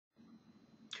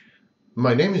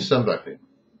My name is Sam Vaknin.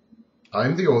 I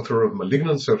am the author of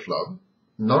Malignant Self-Love,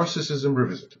 Narcissism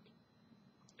Revisited.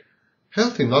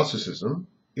 Healthy narcissism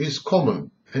is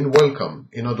common and welcome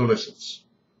in adolescents.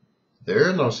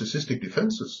 Their narcissistic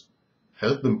defenses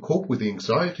help them cope with the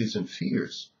anxieties and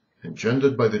fears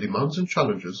engendered by the demands and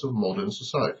challenges of modern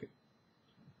society.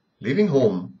 Leaving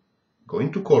home,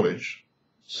 going to college,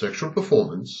 sexual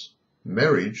performance,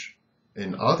 marriage,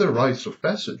 and other rites of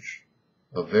passage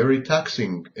are very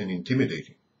taxing and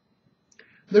intimidating.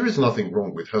 There is nothing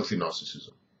wrong with healthy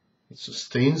narcissism. It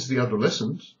sustains the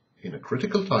adolescent in a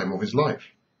critical time of his life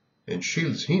and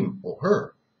shields him or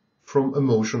her from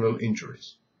emotional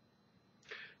injuries.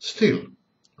 Still,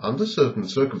 under certain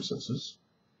circumstances,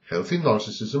 healthy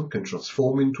narcissism can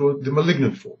transform into the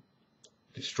malignant form,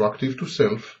 destructive to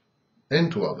self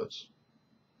and to others.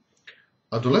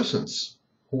 Adolescents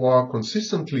who are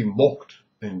consistently mocked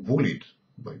and bullied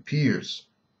by peers,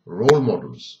 role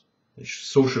models, and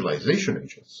socialization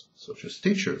agents, such as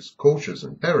teachers, coaches,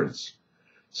 and parents,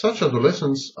 such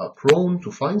adolescents are prone to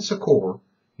find succor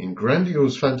in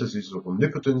grandiose fantasies of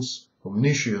omnipotence,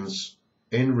 omniscience,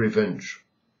 and revenge.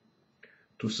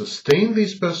 To sustain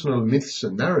these personal myths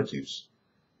and narratives,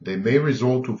 they may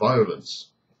resort to violence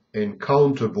and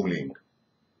counter-bullying.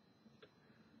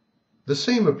 The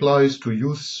same applies to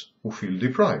youths who feel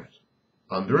deprived,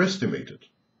 underestimated,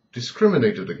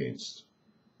 discriminated against,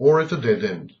 or at a dead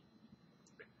end.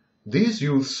 These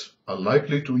youths are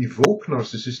likely to evoke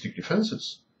narcissistic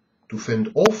defenses to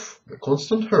fend off the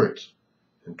constant hurt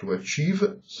and to achieve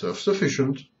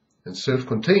self-sufficient and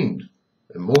self-contained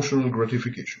emotional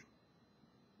gratification.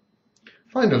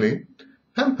 Finally,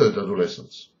 pampered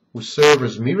adolescents who serve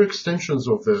as mere extensions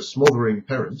of their smothering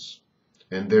parents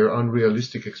and their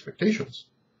unrealistic expectations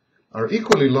are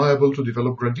equally liable to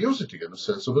develop grandiosity and a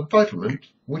sense of entitlement,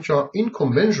 which are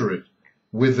incommensurate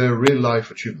with their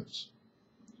real-life achievements.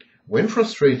 When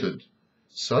frustrated,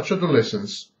 such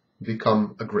adolescents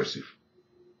become aggressive.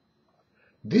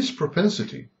 This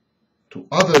propensity to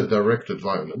other-directed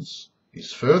violence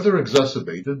is further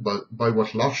exacerbated by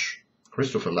what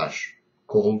Christopher Lasch,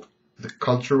 called the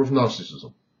culture of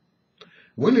narcissism.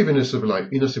 We live in a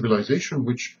civilization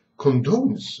which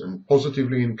condones and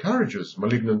positively encourages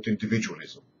malignant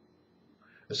individualism,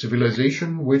 a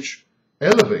civilization which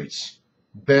elevates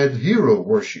bad hero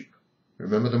worship.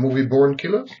 Remember the movie Born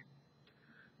Killers?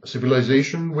 A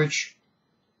civilization which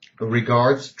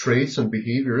regards traits and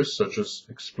behaviors such as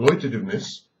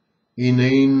exploitativeness,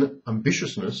 inane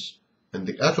ambitiousness, and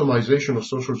the atomization of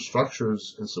social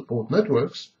structures and support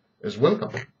networks as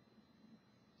welcome.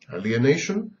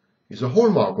 Alienation is a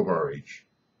hallmark of our age,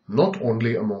 not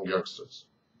only among youngsters.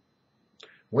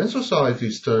 When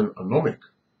societies turn anomic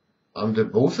under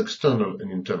both external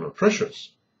and internal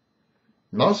pressures,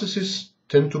 narcissists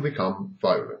tend to become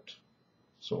violent.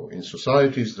 So in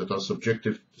societies that are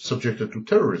subjected to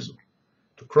terrorism,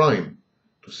 to crime,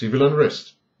 to civil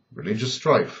unrest, religious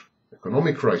strife,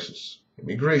 economic crisis,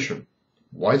 immigration,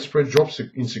 widespread job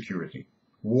insecurity,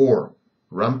 war,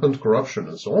 rampant corruption,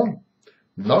 and so on,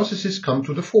 narcissists come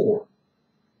to the fore.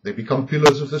 They become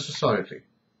pillars of the society,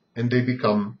 and they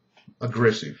become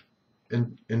aggressive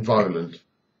and violent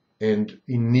and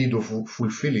in need of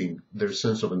fulfilling their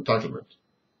sense of entitlement.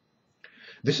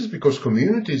 This is because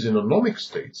communities in anomic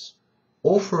states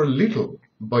offer little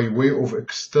by way of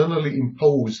externally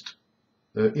imposed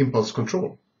impulse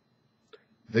control.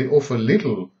 They offer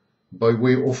little by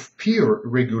way of peer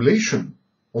regulation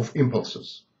of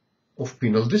impulses, of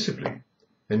penal discipline,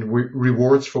 and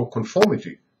rewards for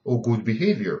conformity or good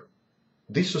behavior.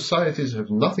 These societies have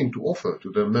nothing to offer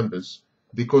to their members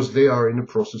because they are in a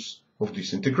process of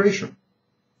disintegration.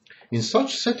 In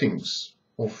such settings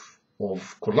of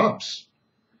collapse,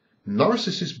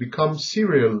 narcissists become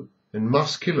serial and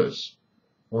mass killers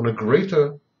on a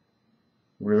greater,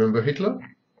 remember Hitler,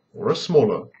 or a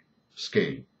smaller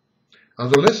scale.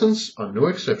 Adolescents are no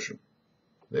exception.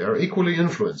 They are equally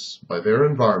influenced by their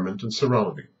environment and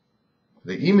surrounding.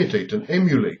 They imitate and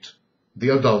emulate the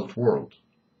adult world.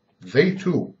 They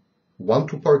too want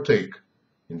to partake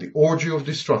in the orgy of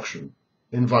destruction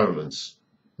and violence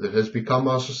that has become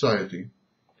our society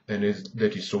and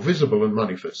that is so visible and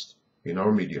manifest in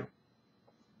our media.